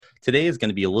today is going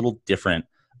to be a little different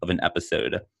of an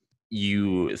episode.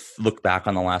 You look back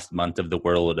on the last month of the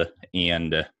world,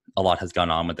 and a lot has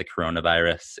gone on with the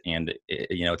coronavirus, and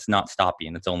it's not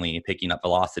stopping. It's only picking up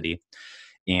velocity.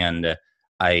 And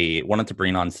I wanted to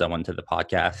bring on someone to the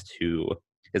podcast who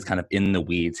is kind of in the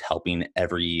weeds, helping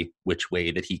every which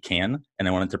way that he can. And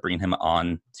I wanted to bring him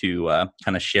on to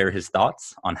kind of share his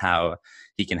thoughts on how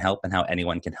he can help and how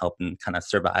anyone can help and kind of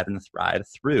survive and thrive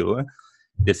through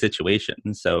this situation.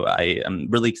 So I am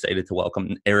really excited to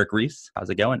welcome Eric Ries. How's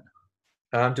it going?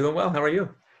 I'm doing well. How are you?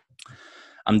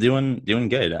 I'm doing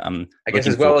good. I guess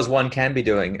as well as one can be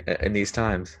doing in these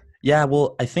times. Yeah,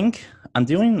 well, I think I'm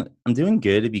doing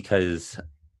good because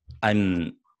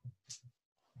I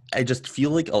just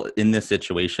feel like in this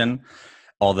situation,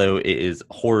 although it is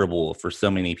horrible for so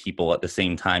many people, at the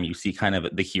same time, you see kind of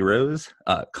the heroes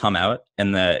come out,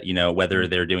 and whether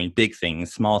they're doing big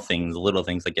things, small things, little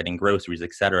things like getting groceries,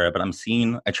 etc. But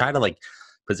I try to like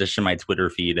position my Twitter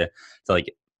feed to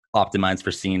like optimize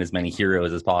for seeing as many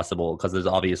heroes as possible, because there's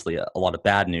obviously a lot of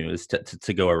bad news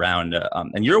to go around.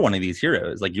 And you're one of these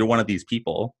heroes. Like, you're one of these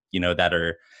people, that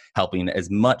are helping as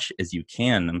much as you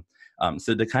can.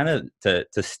 So to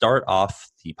start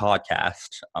off the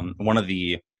podcast, one of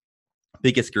the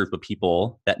biggest group of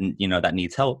people that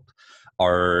needs help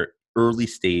are early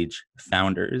stage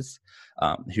founders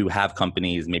who have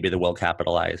companies. Maybe they're well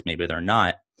capitalized, maybe they're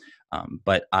not.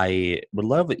 But I would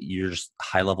love your just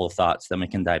high level thoughts. Then we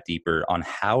can dive deeper on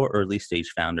how early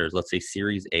stage founders, let's say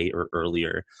Series A or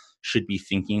earlier, should be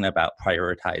thinking about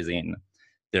prioritizing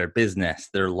their business,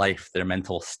 their life, their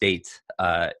mental state,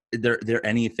 their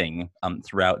anything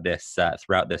throughout this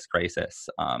crisis.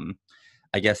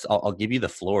 I guess I'll give you the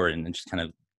floor, and just kind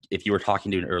of, if you were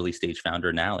talking to an early stage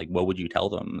founder now, like, what would you tell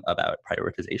them about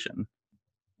prioritization?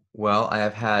 Well, I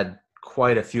have had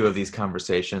quite a few of these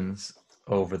conversations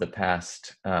over the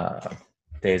past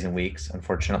days and weeks,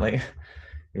 unfortunately.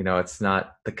 It's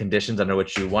not the conditions under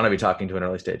which you want to be talking to an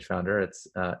early stage founder. It's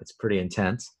pretty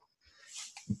intense.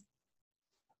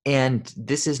 And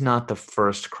this is not the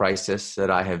first crisis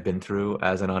that I have been through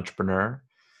as an entrepreneur.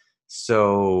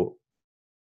 So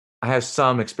I have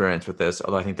some experience with this,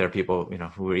 although I think there are people,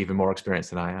 who are even more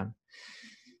experienced than I am.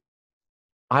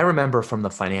 I remember from the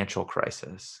financial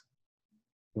crisis,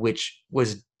 which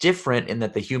was different in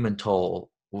that the human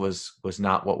toll was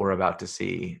not what we're about to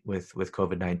see with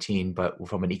COVID-19, but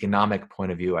from an economic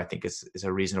point of view, I think is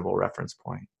a reasonable reference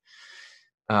point.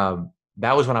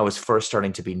 That was when I was first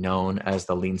starting to be known as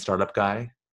the lean startup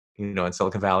guy, in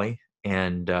Silicon Valley.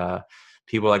 And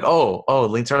people were like, oh,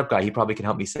 lean startup guy, he probably can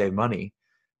help me save money.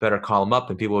 Better call him up.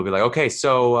 And people would be like, okay,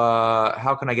 so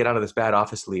how can I get out of this bad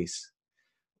office lease?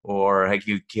 Or, hey,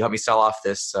 can you help me sell off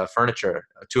this furniture,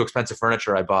 too expensive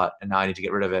furniture I bought, and now I need to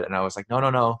get rid of it. And I was like,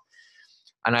 no.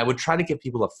 And I would try to give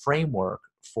people a framework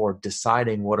for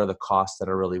deciding what are the costs that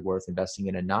are really worth investing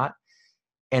in and not.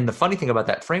 And the funny thing about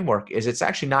that framework is it's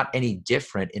actually not any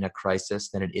different in a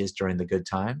crisis than it is during the good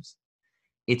times.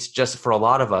 It's just, for a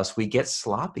lot of us, we get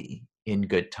sloppy in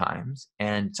good times,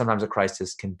 and sometimes a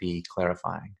crisis can be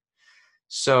clarifying.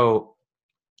 So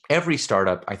every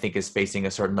startup, I think, is facing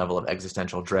a certain level of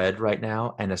existential dread right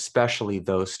now, and especially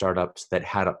those startups that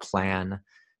had a plan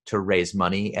to raise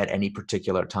money at any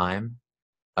particular time.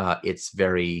 It's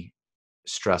very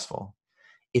stressful.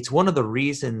 It's one of the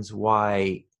reasons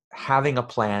why having a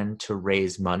plan to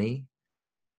raise money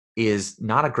is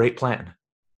not a great plan.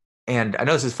 And I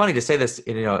know this is funny to say this,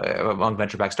 among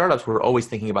venture-backed startups, we're always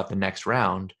thinking about the next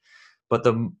round. But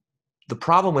the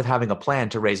problem with having a plan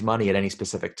to raise money at any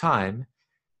specific time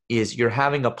is you're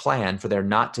having a plan for there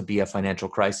not to be a financial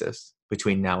crisis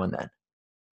between now and then.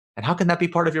 And how can that be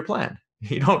part of your plan?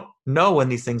 You don't know when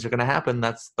these things are going to happen.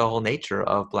 That's the whole nature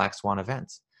of black swan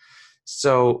events.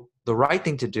 So the right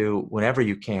thing to do whenever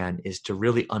you can is to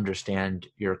really understand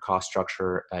your cost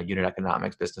structure, unit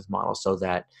economics, business model, so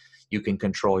that you can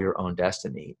control your own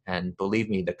destiny. And believe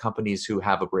me, the companies who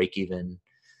have a break-even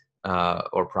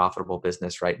or profitable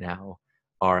business right now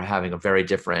are having a very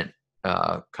different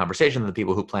conversation than the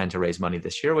people who plan to raise money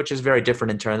this year, which is very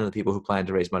different in turn than the people who plan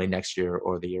to raise money next year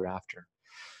or the year after.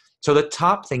 So the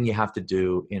top thing you have to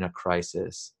do in a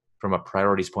crisis from a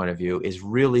priorities point of view is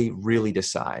really, really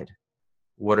decide,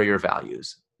 what are your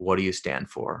values? What do you stand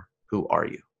for? Who are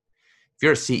you? If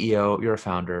you're a CEO, you're a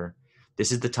founder,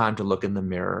 this is the time to look in the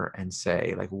mirror and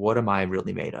say, like, what am I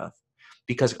really made of?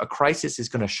 Because a crisis is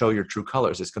going to show your true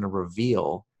colors. It's going to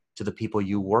reveal to the people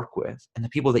you work with and the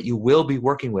people that you will be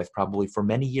working with probably for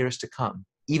many years to come.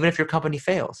 Even if your company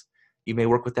fails, you may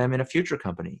work with them in a future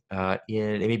company. It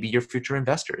may be your future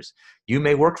investors. You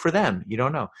may work for them. You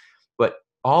don't know. But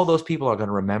all those people are going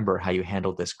to remember how you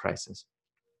handled this crisis.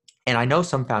 And I know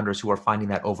some founders who are finding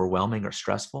that overwhelming or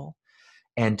stressful.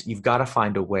 And you've got to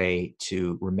find a way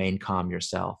to remain calm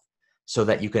yourself so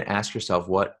that you can ask yourself,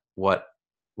 what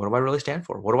do I really stand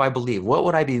for? What do I believe? What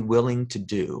would I be willing to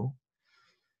do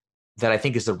that I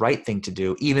think is the right thing to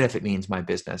do, even if it means my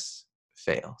business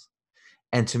fails?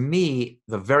 And to me,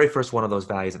 the very first one of those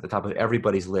values at the top of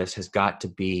everybody's list has got to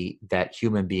be that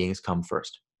human beings come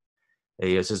first.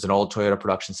 This is an old Toyota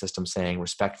production system saying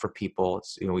respect for people.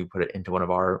 It's, we put it into one of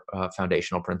our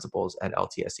foundational principles at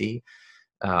LTSE.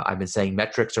 I've been saying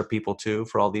metrics are people too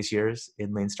for all these years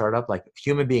in Lean Startup. Like,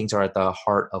 human beings are at the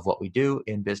heart of what we do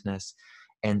in business.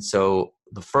 And so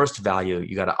the first value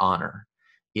you got to honor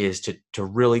is to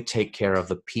really take care of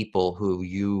the people who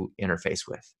you interface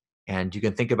with. And you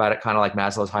can think about it kind of like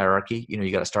Maslow's hierarchy.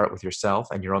 You got to start with yourself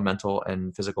and your own mental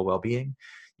and physical well-being.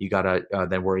 You got to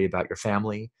then worry about your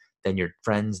family, then your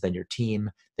friends, then your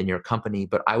team, then your company.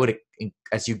 But I would,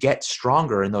 as you get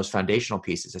stronger in those foundational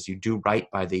pieces, as you do right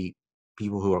by the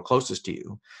people who are closest to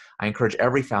you, I encourage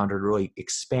every founder to really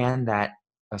expand that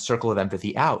circle of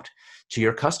empathy out to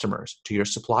your customers, to your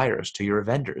suppliers, to your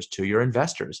vendors, to your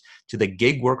investors, to the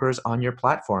gig workers on your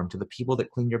platform, to the people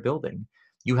that clean your building.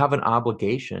 You have an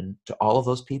obligation to all of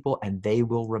those people, and they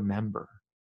will remember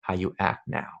how you act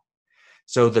now.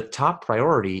 So the top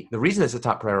priority, the reason it's a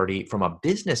top priority from a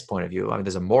business point of view, I mean,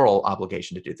 there's a moral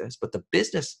obligation to do this, but the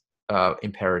business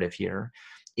imperative here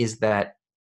is that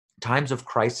times of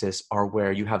crisis are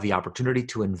where you have the opportunity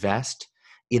to invest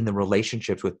in the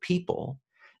relationships with people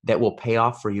that will pay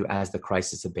off for you as the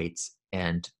crisis abates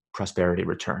and prosperity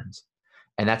returns.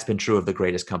 And that's been true of the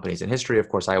greatest companies in history. Of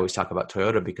course, I always talk about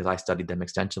Toyota because I studied them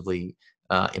extensively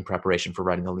in preparation for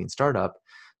writing the Lean Startup.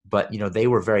 But they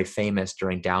were very famous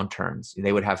during downturns.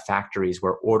 They would have factories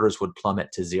where orders would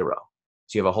plummet to zero.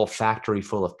 So you have a whole factory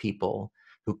full of people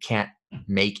who can't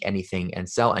make anything and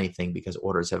sell anything because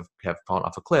orders have fallen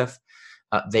off a cliff.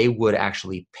 They would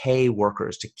actually pay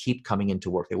workers to keep coming into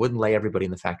work. They wouldn't lay everybody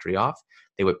in the factory off.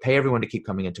 They would pay everyone to keep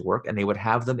coming into work, and they would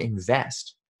have them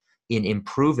invest in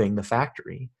improving the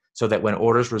factory so that when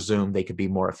orders resume, they could be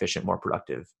more efficient, more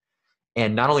productive.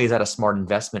 And not only is that a smart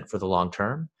investment for the long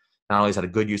term, not only is that a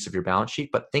good use of your balance sheet,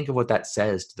 but think of what that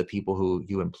says to the people who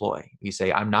you employ. You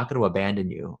say, I'm not going to abandon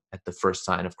you at the first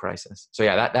sign of crisis. So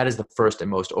yeah, that is the first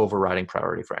and most overriding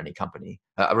priority for any company,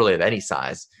 really of any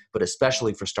size, but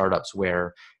especially for startups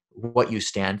where what you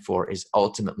stand for is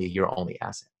ultimately your only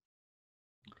asset.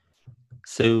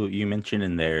 So you mentioned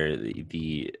in there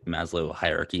the Maslow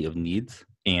hierarchy of needs,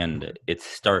 and it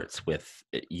starts with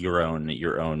your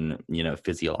own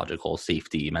physiological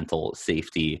safety, mental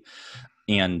safety.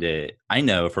 And I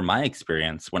know from my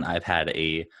experience, when I've had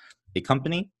a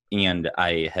company and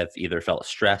I have either felt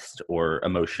stressed or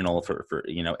emotional for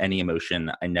any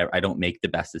emotion, I don't make the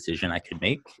best decision I could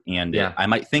make. And I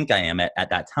might think I am at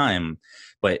that time,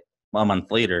 but a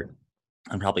month later,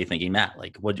 I'm probably thinking, Matt,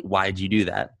 like, why'd you do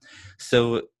that?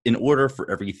 So in order for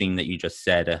everything that you just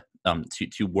said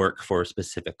to work for a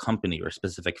specific company or a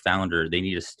specific founder, they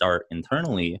need to start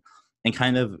internally and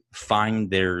kind of find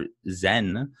their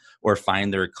zen or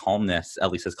find their calmness,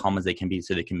 at least as calm as they can be,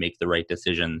 so they can make the right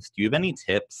decisions. Do you have any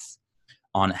tips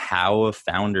on how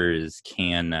founders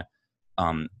can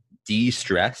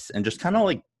de-stress and just kind of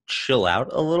like chill out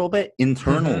a little bit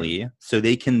internally so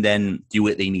they can then do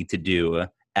what they need to do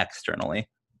externally?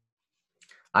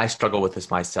 I struggle with this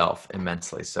myself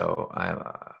immensely. So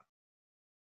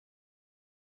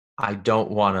I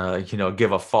don't want to,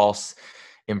 give a false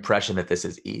impression that this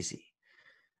is easy.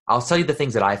 I'll tell you the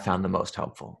things that I found the most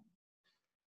helpful.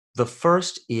 The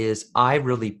first is I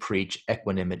really preach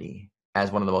equanimity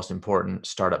as one of the most important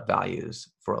startup values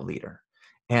for a leader.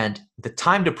 And the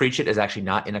time to preach it is actually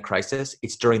not in a crisis.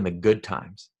 It's during the good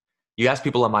times. You ask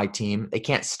people on my team, they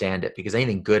can't stand it because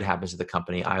anything good happens to the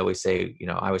company. I always say,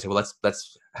 well,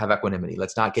 let's have equanimity.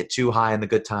 Let's not get too high in the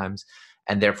good times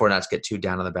and therefore not get too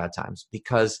down on the bad times,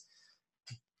 because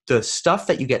the stuff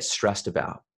that you get stressed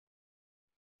about,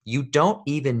 you don't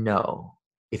even know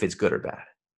if it's good or bad.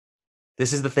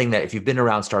 This is the thing that if you've been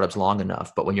around startups long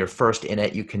enough, but when you're first in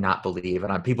it, you cannot believe.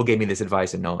 And people gave me this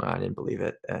advice and no, I didn't believe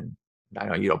it. And I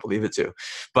know you don't believe it too,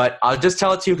 but I'll just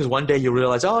tell it to you because one day you'll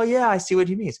realize, oh yeah, I see what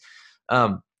he means.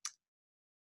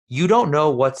 You don't know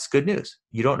what's good news.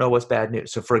 You don't know what's bad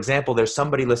news. So for example, there's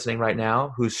somebody listening right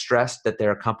now who's stressed that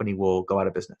their company will go out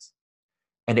of business,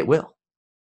 and it will.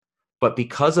 But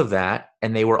because of that,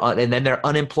 and then they're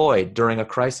unemployed during a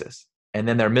crisis, and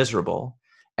then they're miserable.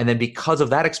 And then because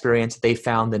of that experience, they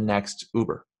found the next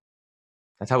Uber.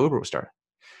 That's how Uber was started.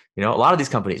 A lot of these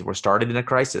companies were started in a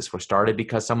crisis, were started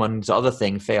because someone's other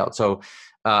thing failed. So,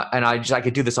 and I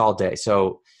could do this all day.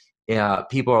 So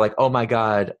people are like, oh my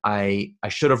God, I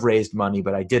should have raised money,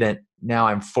 but I didn't. Now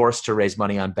I'm forced to raise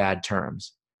money on bad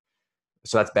terms.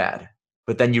 So that's bad.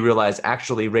 But then you realize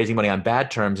actually raising money on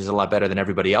bad terms is a lot better than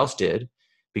everybody else did,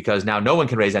 because now no one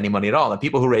can raise any money at all. The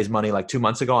people who raised money like 2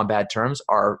 months ago on bad terms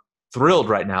are thrilled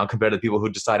right now compared to the people who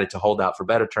decided to hold out for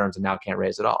better terms and now can't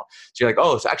raise at all. So you're like,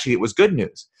 oh, so actually it was good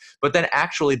news. But then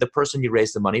actually the person you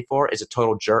raised the money for is a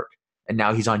total jerk. And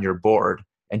now he's on your board,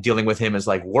 and dealing with him is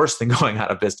like worse than going out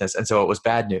of business. And so it was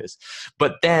bad news.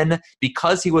 But then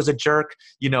because he was a jerk,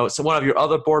 so one of your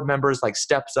other board members like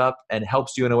steps up and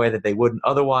helps you in a way that they wouldn't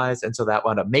otherwise. And so that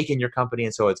wound up making your company.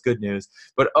 And so it's good news.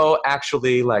 But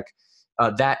actually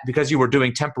that because you were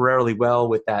doing temporarily well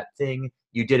with that thing,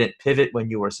 you didn't pivot when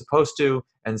you were supposed to.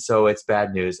 And so it's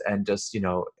bad news. And just,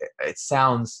 it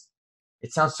sounds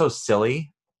so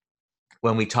silly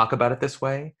when we talk about it this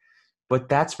way, but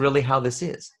that's really how this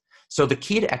is. So the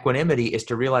key to equanimity is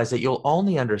to realize that you'll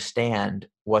only understand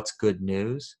what's good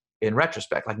news in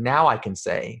retrospect. Like now I can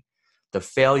say the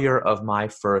failure of my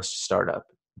first startup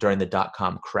during the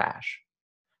dot-com crash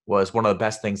was one of the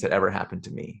best things that ever happened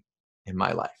to me in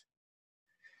my life.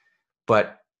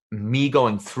 But me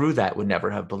going through that would never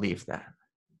have believed that.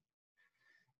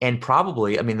 And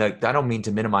probably, I don't mean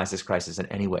to minimize this crisis in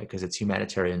any way, because its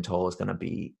humanitarian toll is going to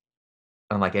be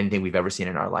unlike anything we've ever seen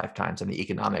in our lifetimes, and the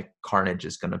economic carnage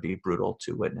is going to be brutal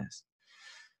to witness.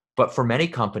 But for many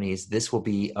companies, this will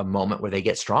be a moment where they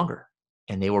get stronger,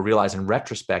 and they will realize in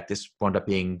retrospect, this wound up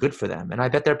being good for them. And I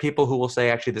bet there are people who will say,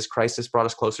 actually, this crisis brought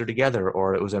us closer together,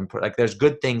 or it was like there's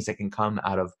good things that can come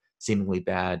out of seemingly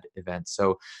bad events.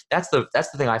 So that's the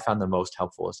thing I found the most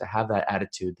helpful, is to have that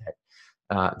attitude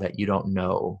that you don't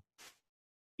know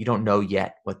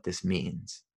yet what this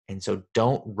means. And so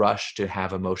don't rush to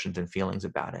have emotions and feelings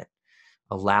about it.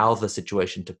 Allow the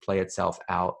situation to play itself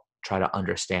out. Try to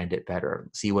understand it better.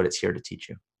 See what it's here to teach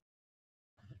you.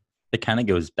 It kind of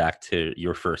goes back to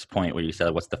your first point where you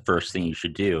said, what's the first thing you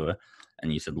should do?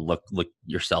 And you said, look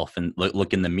yourself and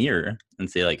look in the mirror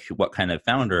and say, like, what kind of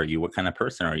founder are you? What kind of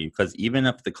person are you? Because even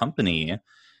if the company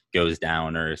goes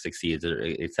down or succeeds, or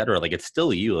et cetera, like, it's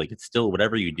still you. Like, it's still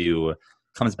whatever you do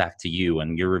comes back to you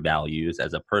and your values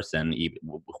as a person,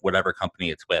 whatever company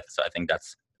it's with. So I think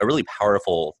that's a really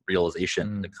powerful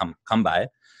realization to come by.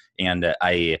 And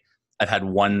I've had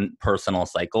one personal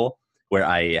cycle where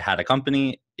I had a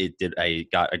company. I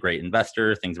got a great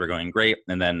investor. Things were going great.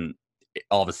 And then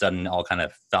all of a sudden, all kind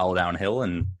of fell downhill.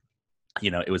 And,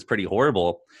 it was pretty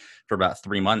horrible for about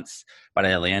 3 months. But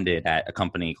I landed at a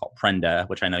company called Prenda,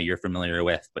 which I know you're familiar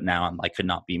with. But now I could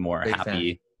not be more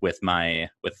happy with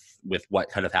with what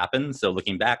could have happened. So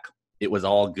looking back, it was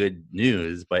all good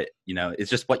news, but it's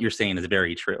just what you're saying is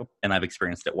very true. And I've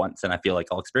experienced it once, and I feel like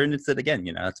I'll experience it again.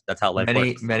 That's how life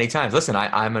works. Many times. Listen,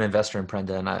 I'm an investor in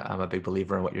Prenda, and I'm a big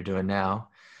believer in what you're doing now.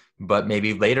 But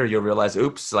maybe later you'll realize,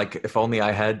 oops, like if only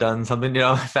I had done something,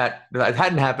 if that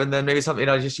hadn't happened, then maybe something,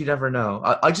 you never know.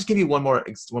 I'll just give you one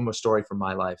more story from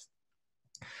my life.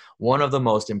 One of the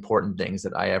most important things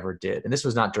that I ever did, and this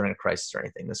was not during a crisis or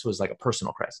anything, this was like a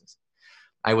personal crisis.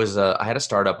 I had a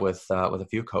startup with a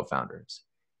few co-founders,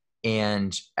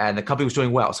 and the company was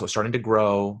doing well. So it was starting to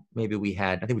grow. Maybe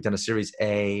I think we'd done a Series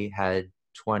A, had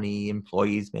 20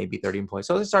 employees, maybe 30 employees.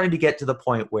 So it was starting to get to the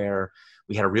point where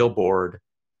we had a real board.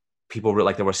 People were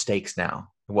like, there were stakes now.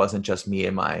 It wasn't just me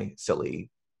and my silly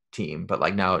team, but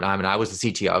like now, I was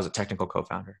the CTO, I was a technical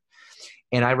co-founder.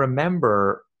 And I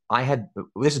remember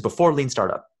this is before Lean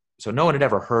Startup. So no one had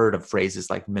ever heard of phrases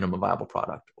like minimum viable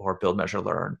product or build, measure,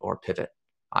 learn, or pivot.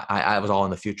 I was all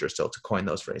in the future still to coin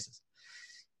those phrases.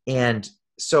 And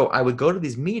so I would go to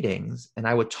these meetings and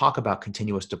I would talk about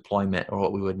continuous deployment, or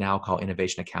what we would now call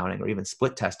innovation accounting, or even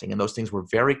split testing. And those things were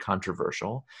very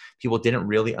controversial. People didn't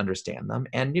really understand them.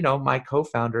 And, my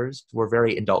co-founders were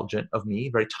very indulgent of me,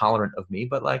 very tolerant of me,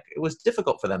 but it was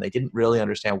difficult for them. They didn't really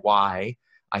understand why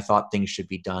I thought things should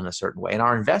be done a certain way. And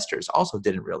our investors also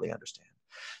didn't really understand.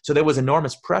 So there was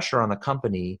enormous pressure on the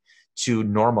company to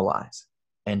normalize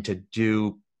and to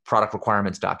do product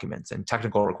requirements documents and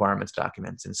technical requirements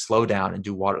documents and slow down and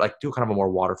do kind of a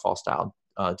more waterfall style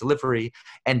delivery.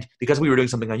 And because we were doing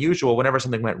something unusual, whenever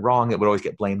something went wrong, it would always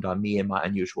get blamed on me and my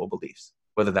unusual beliefs,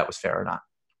 whether that was fair or not.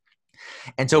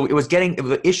 And so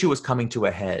the issue was coming to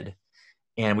a head,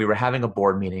 and we were having a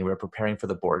board meeting. We were preparing for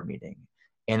the board meeting,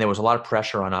 and there was a lot of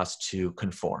pressure on us to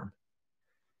conform.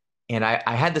 And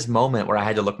I had this moment where I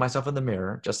had to look myself in the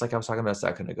mirror, just like I was talking about a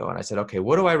second ago. And I said, okay,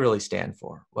 what do I really stand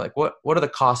for? Like, what are the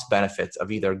cost benefits of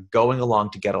either going along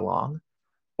to get along,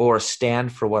 or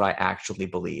stand for what I actually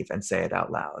believe and say it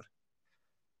out loud?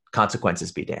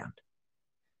 Consequences be damned.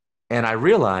 And I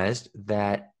realized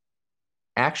that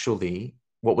actually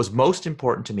what was most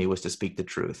important to me was to speak the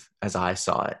truth as I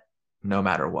saw it, no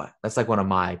matter what. That's like one of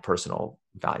my personal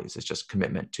values, is just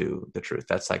commitment to the truth.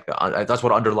 That's like that's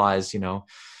what underlies,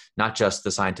 not just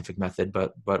the scientific method,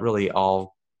 but really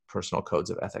all personal codes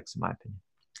of ethics, in my opinion.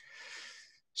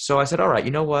 So I said, all right,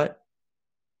 you know what?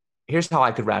 Here's how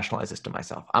I could rationalize this to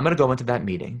myself. I'm going to go into that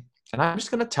meeting and I'm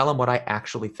just going to tell them what I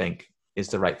actually think is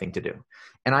the right thing to do.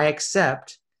 And I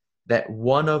accept that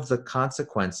one of the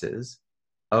consequences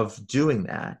of doing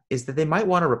that is that they might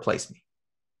want to replace me.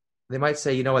 They might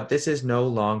say, you know what, this is no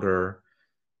longer,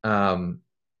 the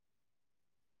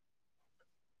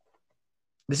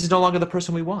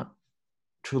person we want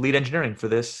to lead engineering for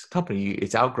this company.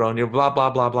 It's outgrown, blah, blah,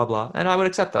 blah, blah, blah. And I would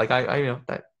accept that. Like I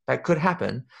that could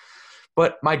happen,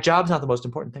 but my job's not the most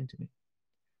important thing to me.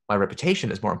 My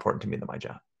reputation is more important to me than my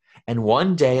job. And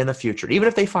one day in the future, even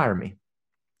if they fire me,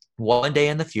 one day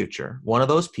in the future, one of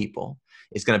those people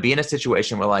is going to be in a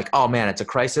situation where like, oh man, it's a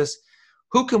crisis.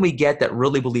 Who can we get that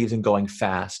really believes in going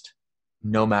fast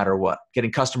no matter what?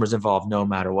 Getting customers involved no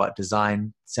matter what,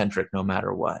 design centric no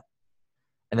matter what.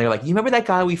 And they're like, you remember that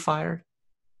guy we fired?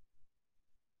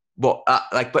 Well,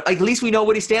 but at least we know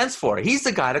what he stands for. He's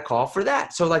the guy to call for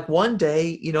that. So like one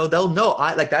day, they'll know.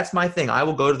 That's my thing. I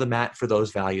will go to the mat for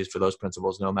those values, for those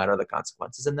principles, no matter the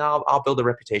consequences. And now I'll build a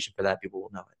reputation for that. People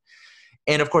will know it.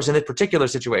 And of course, in this particular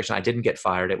situation, I didn't get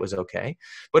fired. It was okay.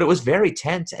 But it was very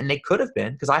tense, and they could have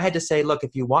been, because I had to say, look,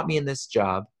 if you want me in this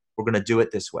job, we're going to do it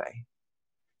this way.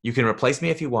 You can replace me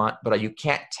if you want, but you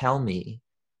can't tell me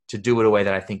to do it a way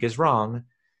that I think is wrong,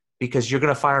 because you're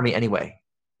going to fire me anyway,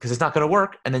 because it's not going to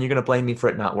work. And then you're going to blame me for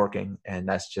it not working. And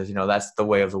that's just, that's the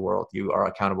way of the world. You are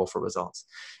accountable for results.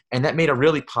 And that made a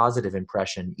really positive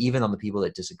impression, even on the people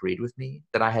that disagreed with me,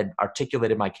 that I had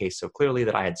articulated my case so clearly,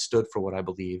 that I had stood for what I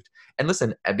believed. And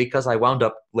listen, because I wound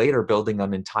up later building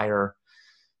an entire,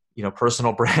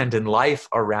 personal brand and life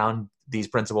around these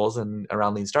principles and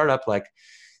around Lean Startup, like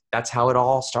that's how it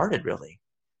all started, really.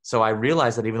 So I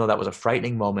realized that even though that was a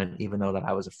frightening moment, even though that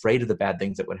I was afraid of the bad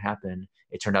things that would happen,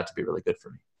 it turned out to be really good for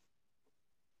me.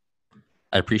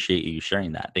 I appreciate you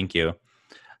sharing that. Thank you.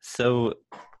 So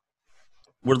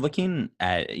we're looking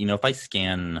at, if I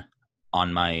scan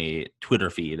on my Twitter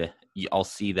feed, I'll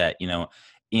see that,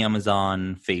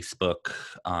 Amazon, Facebook,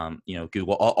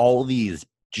 Google, all these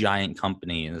giant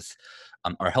companies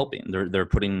are helping. They're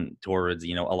putting towards,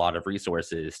 a lot of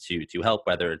resources to help,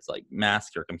 whether it's like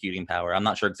masks or computing power. I'm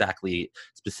not sure exactly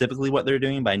specifically what they're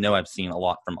doing, but I know I've seen a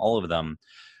lot from all of them.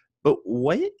 But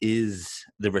what is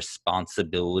the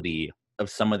responsibility of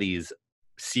some of these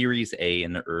Series A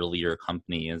and earlier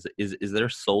companies? Is their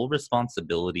sole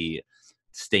responsibility to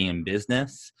stay in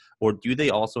business, or do they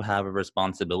also have a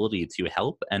responsibility to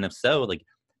help? And if so, like,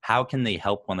 how can they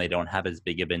help when they don't have as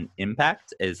big of an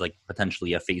impact as like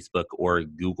potentially a Facebook or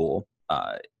Google?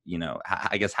 I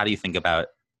guess, how do you think about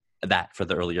that for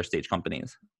the earlier stage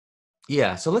companies?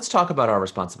 Yeah. So let's talk about our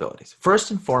responsibilities.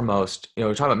 First and foremost,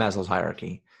 we're talking about Maslow's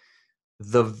hierarchy.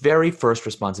 The very first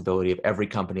responsibility of every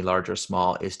company, large or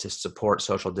small, is to support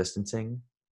social distancing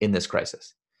in this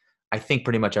crisis. I think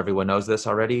pretty much everyone knows this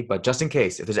already, but just in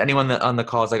case, if there's anyone that on the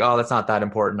call is like, oh, that's not that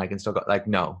important, I can still go, like,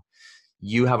 no.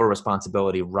 You have a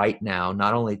responsibility right now,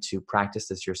 not only to practice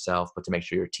this yourself, but to make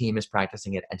sure your team is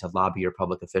practicing it and to lobby your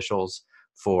public officials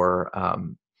for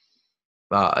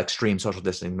extreme social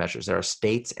distancing measures. There are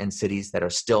states and cities that are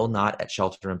still not at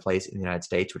shelter in place in the United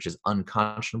States, which is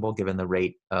unconscionable given the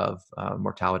rate of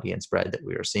mortality and spread that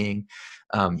we are seeing.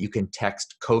 You can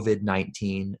text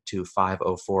COVID-19 to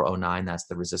 50409. That's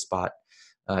the ResistBot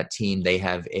team. They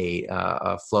have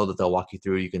a flow that they'll walk you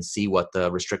through. You can see what the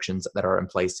restrictions that are in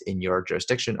place in your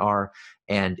jurisdiction are.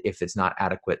 And if it's not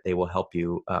adequate, they will help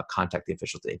you contact the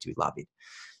officials that need to be lobbied.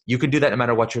 You can do that no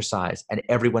matter what your size, and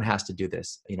everyone has to do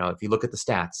this. If you look at the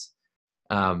stats,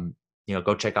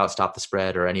 go check out Stop the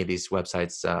Spread or any of these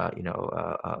websites,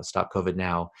 Stop COVID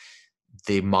Now.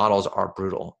 The models are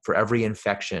brutal. For every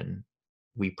infection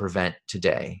we prevent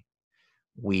today,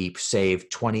 we save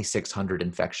 2,600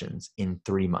 infections in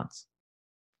 3 months.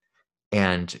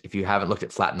 And if you haven't looked at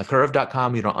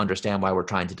flattenthecurve.com, you don't understand why we're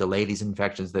trying to delay these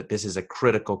infections, that this is a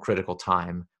critical, critical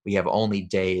time. We have only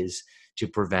days to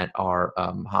prevent our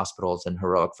hospitals and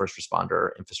heroic first responder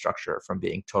infrastructure from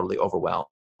being totally overwhelmed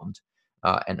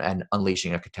and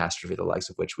unleashing a catastrophe the likes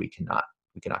of which we cannot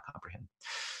comprehend.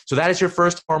 So that is your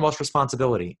first and foremost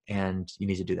responsibility, and you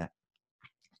need to do that.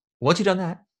 Once you've done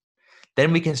that,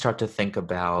 then we can start to think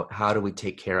about how do we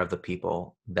take care of the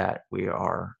people that we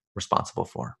are responsible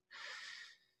for.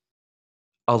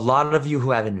 A lot of you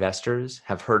who have investors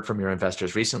have heard from your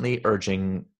investors recently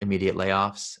urging immediate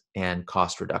layoffs and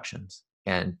cost reductions.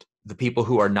 And the people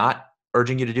who are not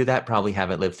urging you to do that probably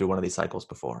haven't lived through one of these cycles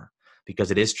before,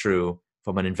 because it is true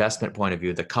from an investment point of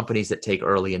view, the companies that take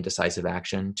early and decisive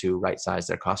action to right-size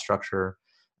their cost structure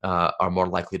are more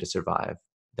likely to survive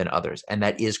than others. And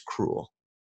that is cruel.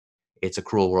 It's a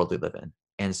cruel world we live in.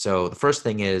 And so the first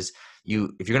thing is, if you're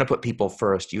going to put people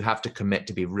first, you have to commit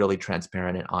to be really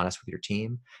transparent and honest with your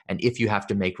team. And if you have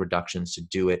to make reductions, to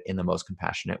do it in the most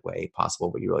compassionate way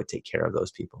possible, where you really take care of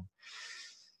those people.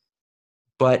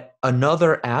 But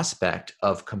another aspect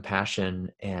of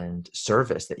compassion and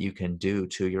service that you can do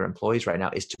to your employees right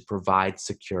now is to provide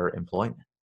secure employment.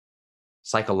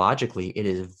 Psychologically, it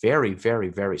is very, very,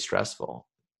 very stressful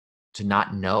to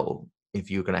not know if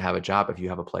you're going to have a job, if you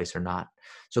have a place or not.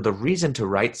 So the reason to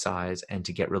right size and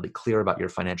to get really clear about your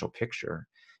financial picture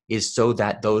is so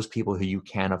that those people who you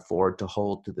can afford to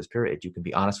hold through this period, you can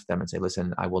be honest with them and say,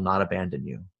 listen, I will not abandon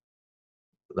you.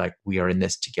 Like, we are in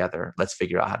this together. Let's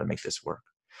figure out how to make this work.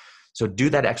 So do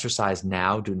that exercise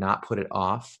now. Do not put it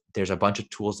off. There's a bunch of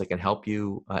tools that can help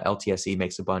you. LTSE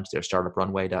makes a bunch. There's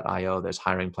startuprunway.io. There's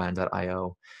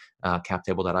hiringplan.io.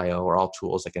 Captable.io are all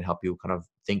tools that can help you kind of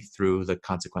think through the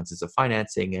consequences of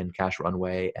financing and cash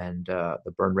runway and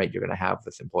the burn rate you're going to have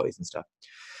with employees and stuff.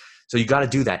 So you got to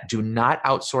do that. Do not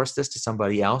outsource this to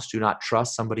somebody else. Do not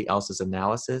trust somebody else's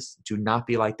analysis. Do not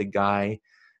be like the guy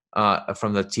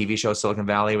from the TV show Silicon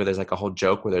Valley, where there's like a whole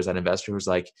joke where there's an investor who's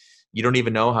like, you don't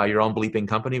even know how your own bleeping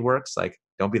company works. Like,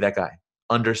 don't be that guy.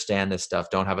 Understand this stuff.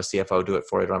 Don't have a CFO do it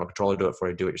for you. Don't have a controller do it for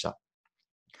you. Do it yourself.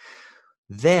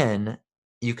 Then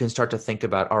you can start to think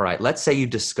about, all right, let's say you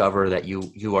discover that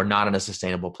you are not in a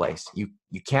sustainable place. You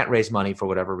can't raise money for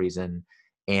whatever reason,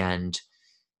 and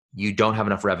you don't have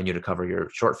enough revenue to cover your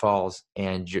shortfalls,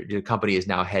 and your company is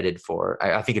now headed for,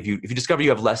 I think if you discover you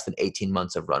have less than 18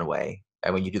 months of runway,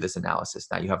 and when you do this analysis,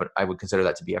 now you have I would consider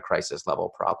that to be a crisis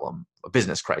level problem, a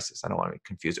business crisis. I don't want to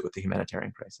confuse it with the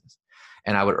humanitarian crisis.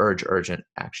 And I would urge urgent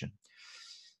action.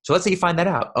 So let's say you find that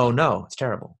out. Oh no, it's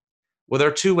terrible. Well, there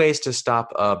are two ways to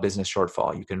stop a business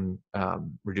shortfall. You can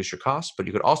reduce your costs, but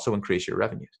you could also increase your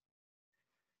revenues.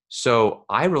 So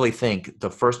I really think the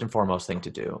first and foremost thing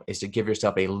to do is to give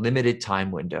yourself a limited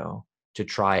time window to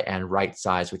try and right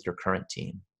size with your current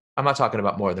team. I'm not talking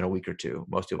about more than a week or two.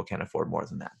 Most people can't afford more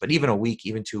than that. But even a week,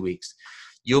 even 2 weeks,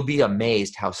 you'll be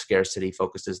amazed how scarcity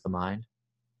focuses the mind.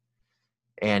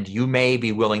 And you may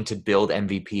be willing to build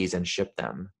MVPs and ship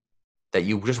them that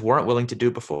you just weren't willing to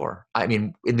do before. I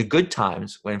mean, in the good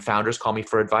times when founders call me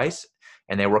for advice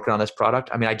and they're working on this product,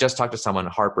 I mean, I just talked to someone, a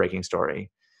heartbreaking story.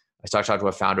 I talked to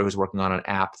a founder who's working on an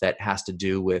app that has to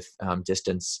do with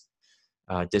distance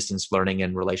learning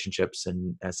and relationships.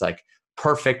 And it's like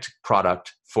perfect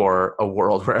product for a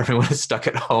world where everyone is stuck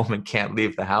at home and can't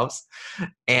leave the house,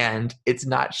 and it's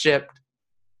not shipped.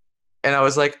 And I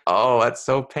was like, oh, that's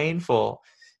so painful.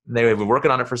 And they were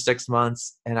working on it for 6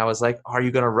 months. And I was like, are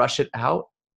you going to rush it out?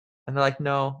 And they're like,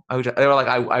 no. They were like,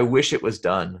 I wish it was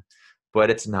done, but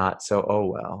it's not. So, oh,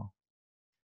 well.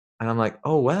 And I'm like,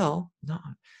 oh, well, no,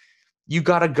 you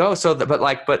got to go. So,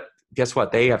 but guess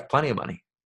what? They have plenty of money.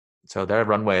 So their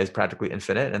runway is practically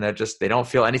infinite, and they don't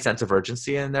feel any sense of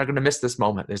urgency, and they're going to miss this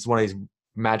moment. It's one of these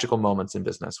magical moments in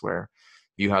business where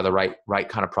you have the right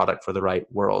kind of product for the right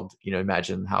world. You know,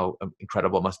 imagine how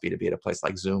incredible it must be to be at a place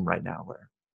like Zoom right now, where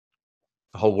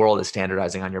the whole world is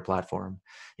standardizing on your platform.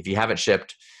 If you haven't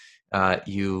shipped,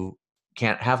 you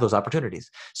can't have those opportunities.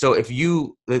 So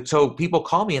people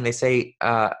call me and they say,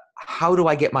 how do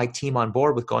I get my team on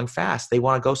board with going fast? They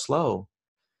want to go slow.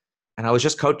 And I was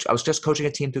just coaching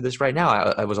a team through this right now.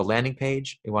 I was a landing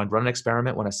page. We want to run an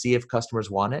experiment, want to see if customers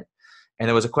want it. And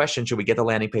there was a question, should we get the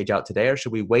landing page out today, or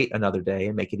should we wait another day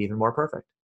and make it even more perfect?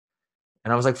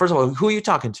 And I was like, first of all, who are you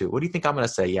talking to? What do you think I'm going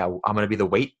to say? Yeah, I'm going to be the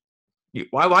wait.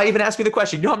 Why even ask me the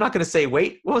question? No, I'm not going to say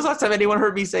wait. When was the last time anyone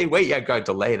heard me say wait? Yeah, go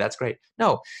delay. That's great.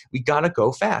 No, we got to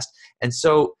go fast. And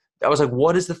so I was like,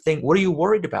 what is the thing? What are you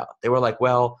worried about? They were like,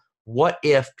 well, what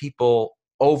if people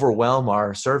overwhelm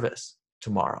our service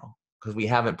tomorrow because we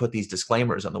haven't put these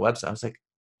disclaimers on the website? I was like,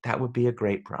 that would be a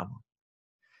great problem.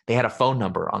 They had a phone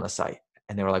number on the site,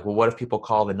 and they were like, well, what if people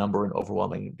call the number in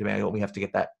overwhelming demand? We have to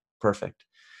get that perfect.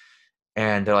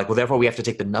 And they're like, well, therefore we have to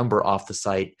take the number off the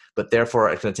site, but therefore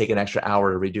it's going to take an extra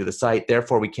hour to redo the site.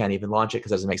 Therefore we can't even launch it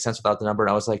because it doesn't make sense without the number.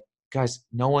 And I was like, guys,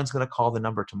 no one's going to call the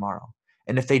number tomorrow.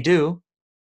 And if they do,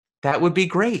 that would be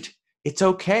great. It's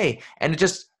okay. And it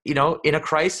just, in a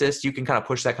crisis, you can kind of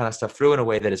push that kind of stuff through in a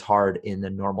way that is hard in the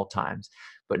normal times.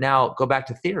 But now go back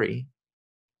to theory.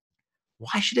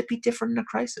 Why should it be different in a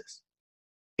crisis?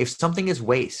 If something is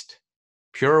waste,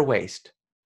 pure waste,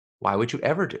 why would you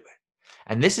ever do it?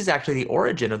 And this is actually the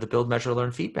origin of the build, measure,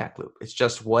 learn feedback loop. It's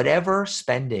just whatever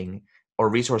spending or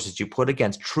resources you put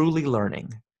against truly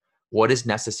learning what is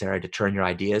necessary to turn your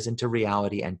ideas into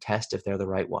reality and test if they're the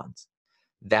right ones,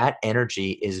 that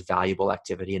energy is valuable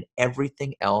activity, and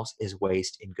everything else is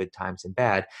waste in good times and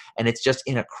bad. And it's just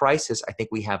in a crisis, I think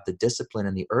we have the discipline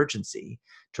and the urgency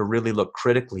to really look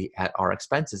critically at our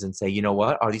expenses and say, you know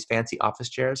what, are these fancy office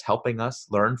chairs helping us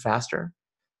learn faster?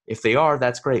 If they are,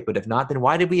 that's great. But if not, then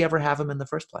why did we ever have them in the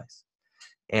first place?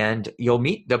 And there'll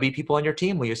be people on your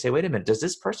team where you say, wait a minute, does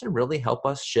this person really help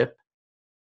us ship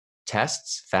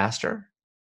tests faster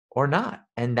or not?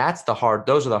 And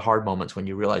those are the hard moments when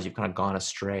you realize you've kind of gone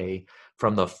astray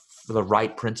from the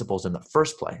right principles in the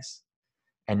first place.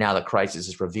 And now the crisis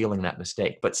is revealing that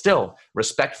mistake. But still,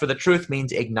 respect for the truth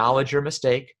means acknowledge your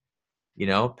mistake,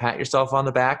 pat yourself on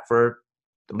the back for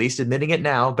at least admitting it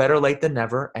now, better late than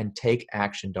never, and take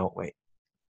action. Don't wait.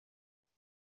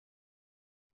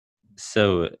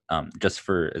 So just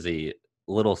as a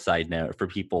little side note for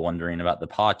people wondering about the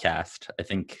podcast, I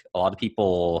think a lot of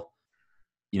people,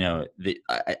 I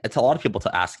tell a lot of people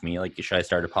to ask me, like, should I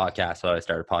start a podcast? Should I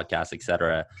start a podcast, et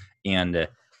cetera? And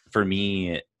for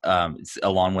me,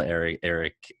 along with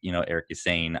Eric is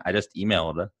saying, I just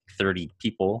emailed 30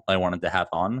 people I wanted to have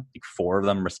on. Like 4 of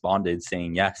them responded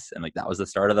saying yes. And like, that was the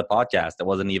start of the podcast. It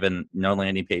wasn't even no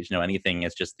landing page, no anything.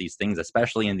 It's just these things,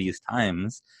 especially in these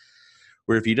times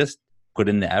where if you just put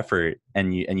in the effort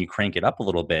and you crank it up a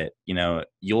little bit,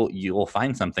 you'll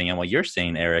find something. And what you're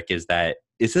saying, Eric, is that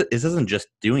this isn't just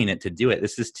doing it to do it.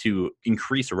 This is to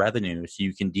increase revenue so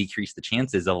you can decrease the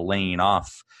chances of laying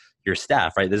off your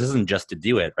staff, right? This isn't just to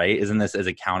do it, right? Isn't this as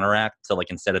a counteract? So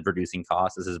like, instead of reducing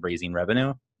costs, this is raising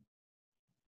revenue.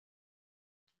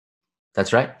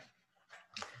 That's right.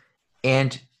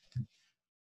 And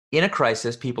in a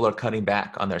crisis, people are cutting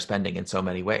back on their spending in so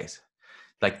many ways.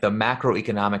 Like the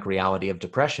macroeconomic reality of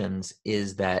depressions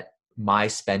is that my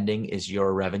spending is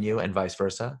your revenue and vice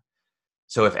versa.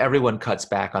 So if everyone cuts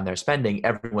back on their spending,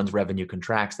 everyone's revenue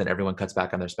contracts, then everyone cuts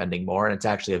back on their spending more. And it's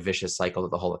actually a vicious cycle that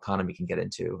the whole economy can get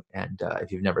into. And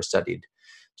if you've never studied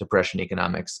depression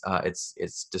economics,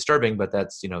 it's disturbing, but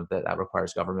that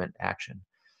requires government action.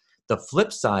 The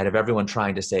flip side of everyone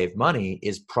trying to save money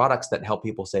is products that help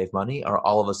people save money are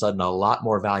all of a sudden a lot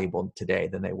more valuable today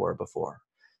than they were before.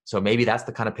 So maybe that's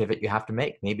the kind of pivot you have to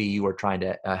make. Maybe you were trying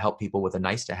to help people with a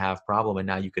nice to have problem, and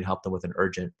now you can help them with an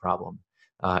urgent problem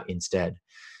instead.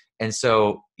 And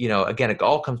so, again, it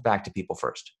all comes back to people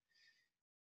first.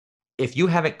 If you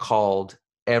haven't called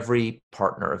every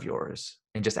partner of yours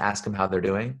and just ask them how they're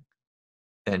doing,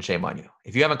 then shame on you.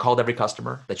 If you haven't called every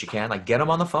customer that you can, like, get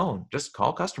them on the phone, just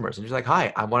call customers and just like,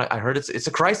 hi, I heard it's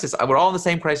a crisis. We're all in the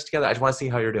same crisis together. I just want to see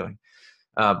how you're doing.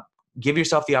 Give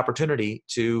yourself the opportunity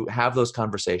to have those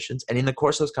conversations. And in the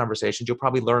course of those conversations, you'll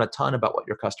probably learn a ton about what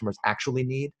your customers actually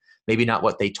need. Maybe not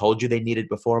what they told you they needed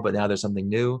before, but now there's something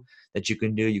new that you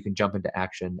can do. You can jump into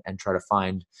action and try to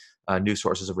find new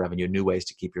sources of revenue, new ways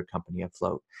to keep your company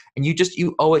afloat. And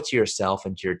you owe it to yourself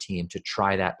and to your team to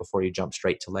try that before you jump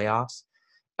straight to layoffs.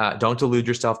 Don't delude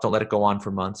yourself. Don't let it go on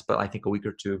for months, but I think a week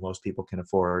or two, most people can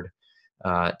afford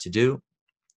to do.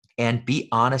 And be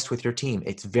honest with your team.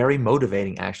 It's very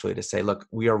motivating, actually, to say, look,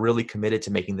 we are really committed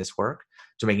to making this work,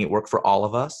 to making it work for all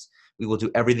of us. We will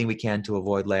do everything we can to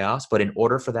avoid layoffs. But in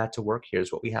order for that to work,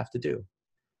 here's what we have to do.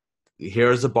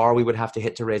 Here's the bar we would have to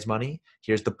hit to raise money.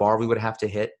 Here's the bar we would have to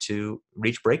hit to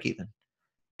reach break even.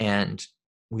 And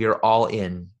we are all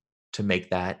in to make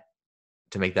that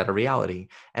a reality.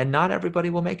 And not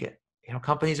everybody will make it.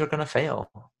 Companies are going to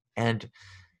fail. And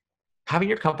having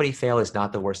your company fail is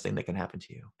not the worst thing that can happen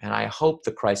to you. And I hope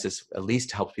the crisis at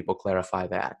least helps people clarify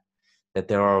that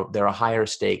there are higher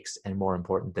stakes and more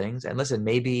important things. And listen,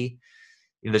 maybe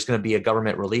there's going to be a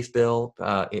government relief bill,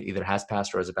 it either has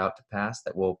passed or is about to pass,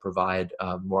 that will provide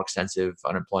more extensive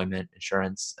unemployment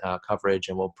insurance coverage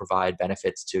and will provide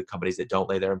benefits to companies that don't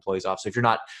lay their employees off. So if you're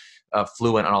not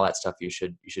fluent on all that stuff, you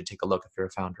should take a look if you're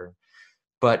a founder.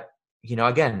 But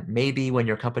again, maybe when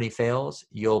your company fails,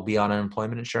 you'll be on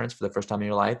unemployment insurance for the first time in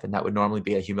your life. And that would normally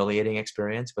be a humiliating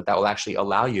experience, but that will actually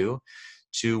allow you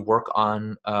to work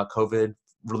on COVID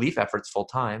relief efforts full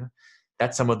time.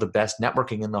 That's some of the best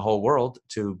networking in the whole world,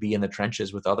 to be in the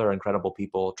trenches with other incredible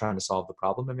people trying to solve the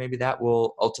problem. And maybe that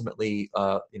will ultimately,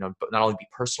 not only be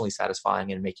personally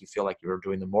satisfying and make you feel like you're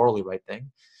doing the morally right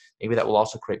thing, maybe that will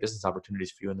also create business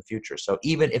opportunities for you in the future. So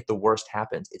even if the worst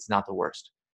happens, it's not the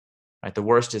worst. Right? The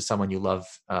worst is someone you love,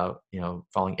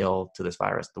 falling ill to this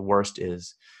virus. The worst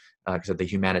is the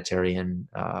humanitarian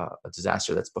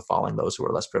disaster that's befalling those who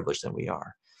are less privileged than we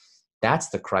are. That's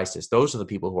the crisis. Those are the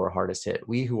people who are hardest hit.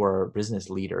 We who are business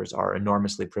leaders are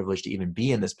enormously privileged to even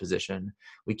be in this position.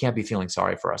 We can't be feeling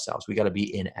sorry for ourselves. We got to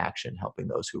be in action, helping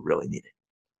those who really need it.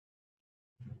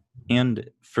 And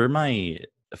for my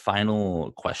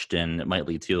final question, it might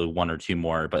lead to one or two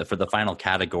more, but for the final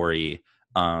category,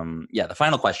 the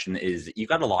final question is, you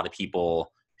got a lot of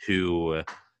people who,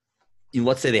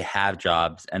 let's say they have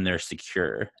jobs and they're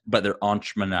secure, but they're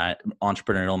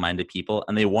entrepreneurial minded people,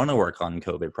 and they want to work on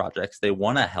COVID projects. They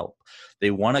want to help.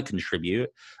 They want to contribute.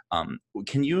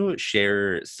 Can you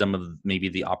share some of maybe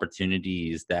the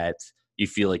opportunities that you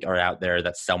feel like are out there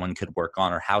that someone could work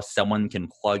on, or how someone can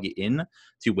plug in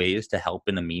to ways to help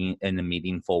in a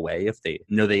meaningful way if they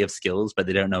know they have skills, but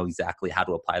they don't know exactly how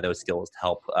to apply those skills to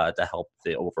help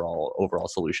the overall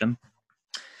solution?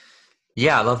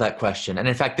 Yeah, I love that question. And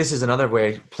in fact, this is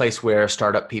another place where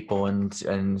startup people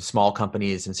and small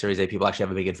companies and Series A people actually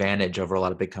have a big advantage over a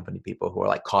lot of big company people who are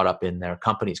like caught up in their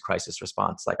company's crisis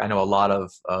response. Like I know a lot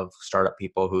of startup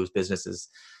people whose business is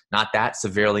not that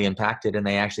severely impacted and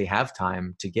they actually have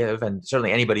time to give. And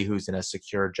certainly anybody who's in a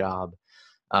secure job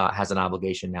has an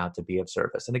obligation now to be of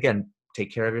service. And again,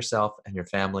 take care of yourself and your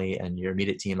family and your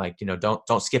immediate team. Like,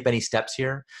 don't skip any steps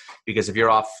here, because if you're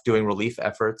off doing relief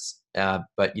efforts,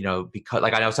 but because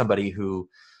like I know somebody who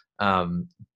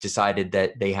decided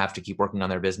that they have to keep working on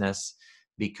their business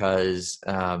because,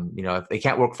 if they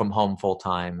can't work from home full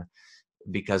time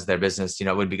because their business,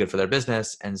 wouldn't be good for their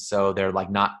business. And so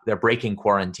they're breaking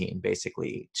quarantine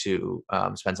basically to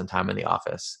spend some time in the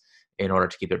office in order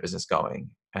to keep their business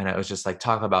going. And it was just like,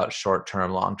 talk about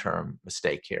short-term, long-term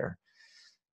mistake here.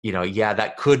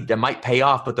 That might pay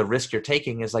off, but the risk you're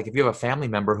taking is like, if you have a family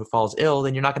member who falls ill,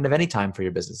 then you're not going to have any time for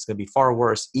your business. It's going to be far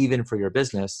worse, even for your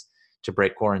business, to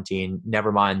break quarantine,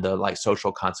 never mind the like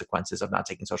social consequences of not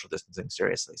taking social distancing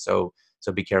seriously. So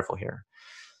be careful here.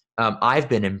 I've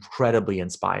been incredibly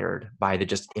inspired by the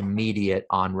just immediate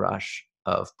onrush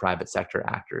of private sector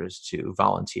actors to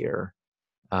volunteer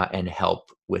and help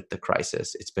with the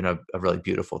crisis. It's been a really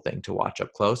beautiful thing to watch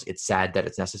up close. It's sad that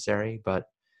it's necessary, but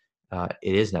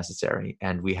it is necessary.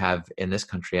 And we have, in this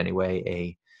country anyway,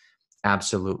 a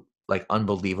absolute, like,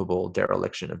 unbelievable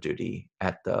dereliction of duty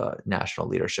at the national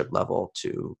leadership level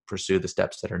to pursue the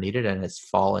steps that are needed. And it's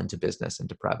fallen to business and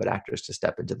to private actors to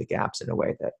step into the gaps in a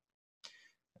way that,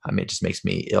 it just makes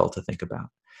me ill to think about.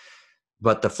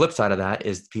 But the flip side of that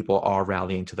is people are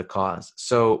rallying to the cause.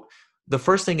 So the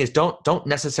first thing is don't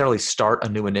necessarily start a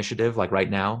new initiative like right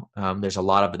now. There's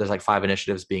like 5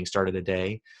 initiatives being started a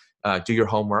day. Do your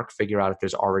homework, figure out if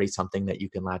there's already something that you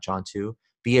can latch onto.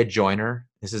 Be a joiner.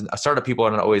 Startup people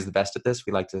are not always the best at this.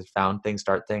 We like to found things,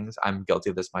 start things. I'm guilty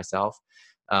of this myself.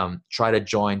 Try to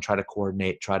join, try to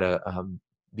coordinate, try to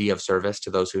be of service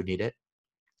to those who need it.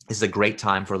 This is a great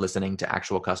time for listening to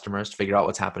actual customers to figure out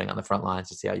what's happening on the front lines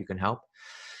to see how you can help.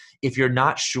 If you're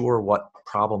not sure what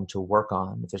problem to work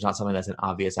on, if there's not something that's an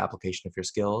obvious application of your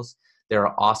skills, there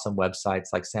are awesome websites.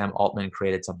 Like Sam Altman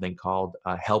created something called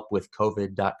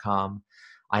helpwithcovid.com.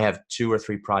 I have 2 or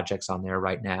 3 projects on there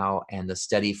right now, and the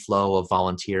steady flow of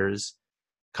volunteers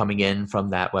coming in from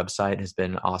that website has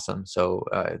been awesome. So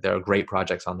there are great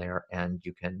projects on there, and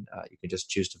you can just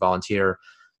choose to volunteer.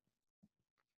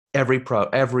 Every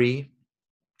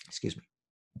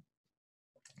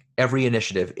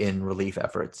initiative in relief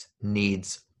efforts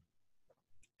needs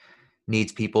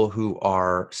people who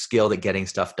are skilled at getting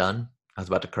stuff done. I was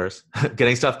about to curse.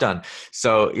 Getting stuff done.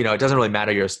 So, it doesn't really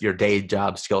matter your day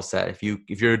job skill set. If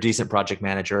you're a decent project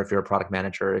manager, if you're a product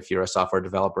manager, if you're a software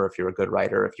developer, if you're a good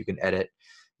writer, if you can edit,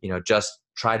 just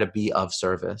try to be of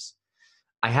service.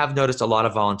 I have noticed a lot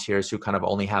of volunteers who kind of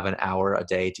only have an hour a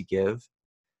day to give,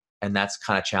 and that's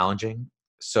kind of challenging.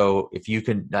 So if you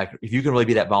can really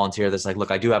be that volunteer that's like, look,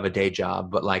 I do have a day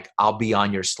job, but like, I'll be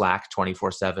on your Slack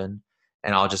 24/7,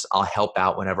 and I'll help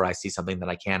out whenever I see something that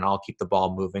I can. I'll keep the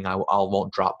ball moving. I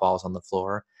won't drop balls on the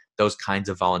floor. Those kinds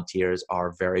of volunteers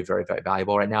are very, very, very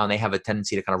valuable right now. And they have a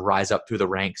tendency to kind of rise up through the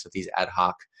ranks of these ad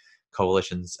hoc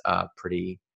coalitions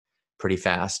pretty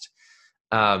fast.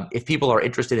 If people are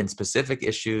interested in specific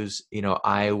issues,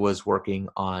 I was working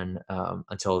on,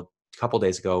 until a couple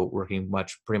days ago, working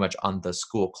pretty much on the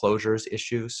school closures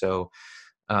issue. So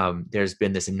there's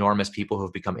been this enormous people who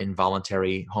have become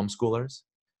involuntary homeschoolers.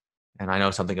 And I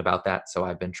know something about that. So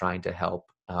I've been trying to help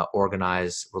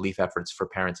organize relief efforts for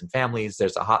parents and families.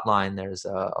 There's a hotline. There's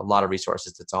a lot of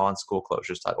resources. It's all on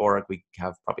schoolclosures.org. We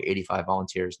have probably 85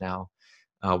 volunteers now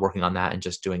working on that and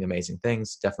just doing amazing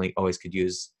things. Definitely always could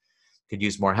use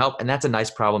more help. And that's a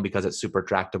nice problem because it's super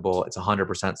tractable. It's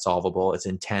 100% solvable. It's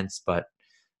intense, but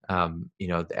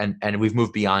and we've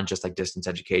moved beyond just like distance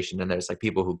education. And there's like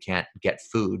people who can't get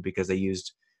food because they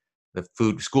used the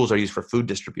food schools are used for food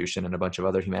distribution and a bunch of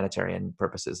other humanitarian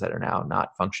purposes that are now not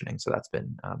functioning. So that's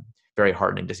been very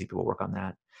heartening to see people work on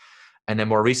that. And then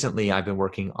more recently, I've been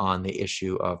working on the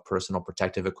issue of personal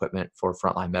protective equipment for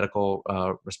frontline medical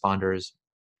responders.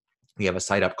 We have a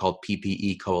site up called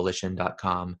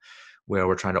ppecoalition.com, where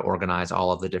we're trying to organize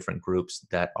all of the different groups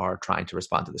that are trying to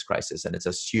respond to this crisis. And it's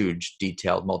a huge,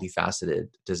 detailed, multifaceted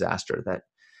disaster that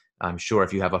I'm sure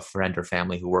if you have a friend or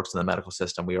family who works in the medical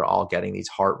system, we are all getting these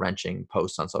heart-wrenching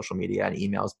posts on social media and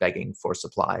emails begging for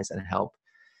supplies and help.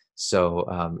 So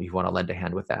if you want to lend a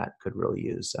hand with that, could really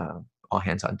use all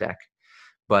hands on deck.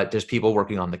 But there's people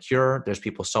working on the cure. There's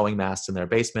people sewing masks in their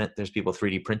basement. There's people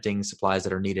 3D printing supplies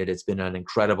that are needed. It's been an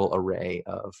incredible array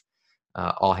of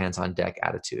all hands on deck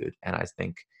attitude. And I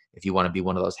think if you want to be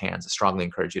one of those hands, I strongly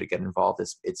encourage you to get involved.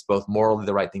 It's both morally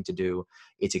the right thing to do.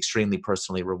 It's extremely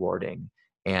personally rewarding.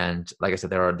 And like I said,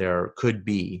 there could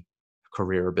be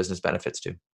career or business benefits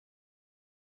too.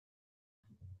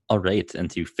 All right. And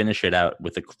to finish it out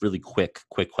with a really quick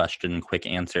question, quick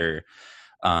answer,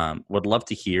 would love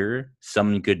to hear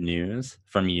some good news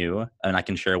from you. And I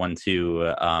can share one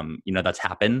too, that's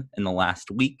happened in the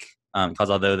last week. Because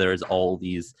although there's all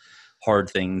these hard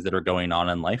things that are going on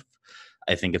in life,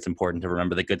 I think it's important to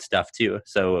remember the good stuff too.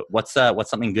 So what's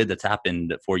something good that's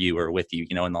happened for you or with you,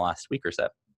 in the last week or so?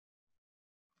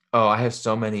 Oh, I have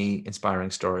so many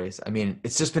inspiring stories. I mean,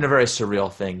 it's just been a very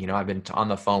surreal thing. I've been on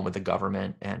the phone with the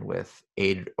government and with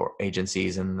aid or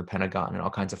agencies and the Pentagon and all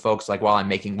kinds of folks, like while I'm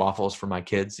making waffles for my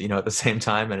kids, at the same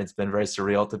time. And it's been very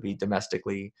surreal to be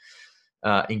domestically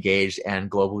engaged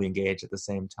and globally engaged at the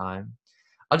same time.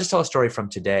 I'll just tell a story from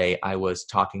today. I was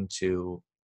talking to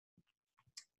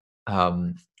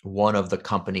one of the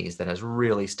companies that has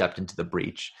really stepped into the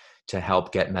breach to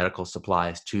help get medical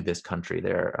supplies to this country.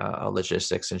 They're a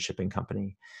logistics and shipping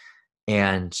company.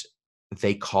 And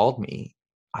they called me.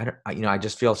 I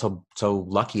just feel so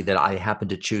lucky that I happened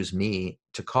to choose me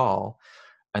to call.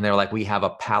 And they were like, we have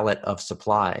a pallet of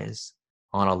supplies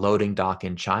on a loading dock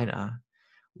in China.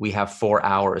 We have 4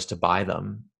 hours to buy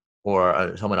them,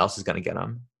 or someone else is going to get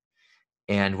them.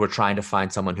 And we're trying to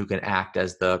find someone who can act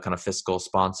as the kind of fiscal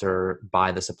sponsor,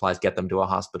 buy the supplies, get them to a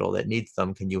hospital that needs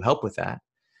them. Can you help with that?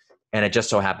 And it just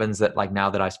so happens that now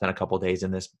that I've spent a couple of days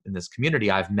in this community,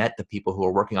 I've met the people who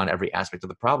are working on every aspect of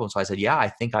the problem. So I said, yeah, I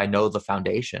think I know the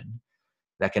foundation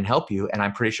that can help you. And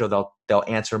I'm pretty sure they'll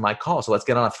answer my call. So let's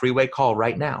get on a 3-way call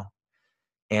right now.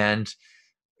 And,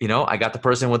 I got the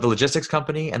person with the logistics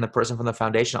company and the person from the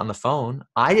foundation on the phone.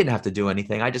 I didn't have to do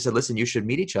anything. I just said, listen, you should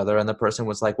meet each other. And the person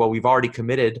was like, well, we've already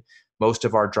committed most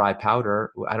of our dry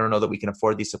powder. I don't know that we can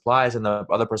afford these supplies. And the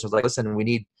other person was like, listen,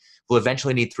 we'll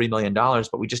eventually need $3 million,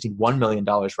 but we just need $1 million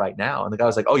right now. And the guy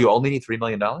was like, oh, you only need $3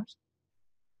 million?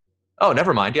 Oh,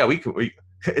 never mind. Yeah, we can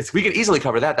easily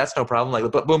cover that. That's no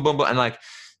problem. Boom, boom, boom. And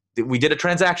we did a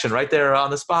transaction right there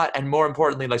on the spot. And more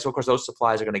importantly, so of course those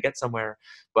supplies are going to get somewhere,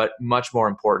 but much more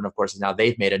important, of course, is now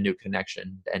they've made a new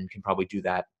connection and can probably do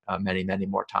that many, many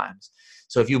more times.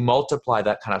 So if you multiply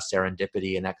that kind of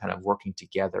serendipity and that kind of working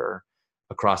together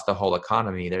across the whole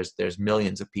economy, there's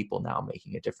millions of people now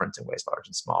making a difference in ways large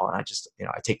and small. And I just,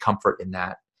 I take comfort in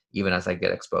that, even as I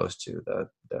get exposed to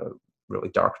the really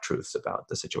dark truths about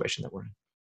the situation that we're in.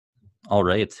 All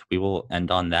right. We will end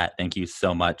on that. Thank you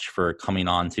so much for coming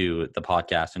on to the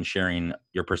podcast and sharing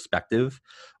your perspective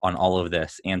on all of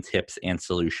this and tips and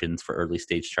solutions for early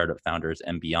stage startup founders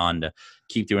and beyond.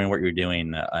 Keep doing what you're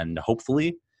doing, and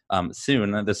hopefully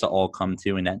soon this will all come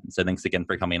to an end. So thanks again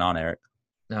for coming on, Eric.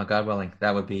 No, God willing,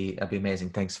 that'd be amazing.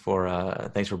 Thanks for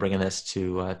bringing this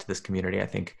to this community. I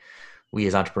think we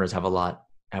as entrepreneurs have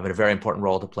a very important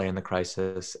role to play in the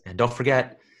crisis. And don't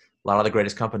forget, a lot of the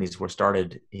greatest companies were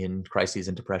started in crises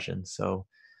and depressions. So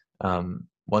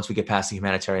once we get past the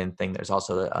humanitarian thing, there's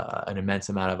also an immense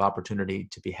amount of opportunity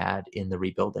to be had in the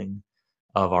rebuilding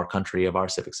of our country, of our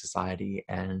civic society,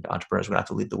 and entrepreneurs are going to have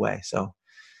to lead the way. So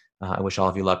I wish all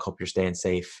of you luck. Hope you're staying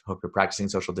safe. Hope you're practicing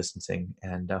social distancing,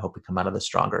 and hope we come out of this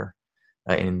stronger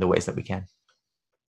in the ways that we can.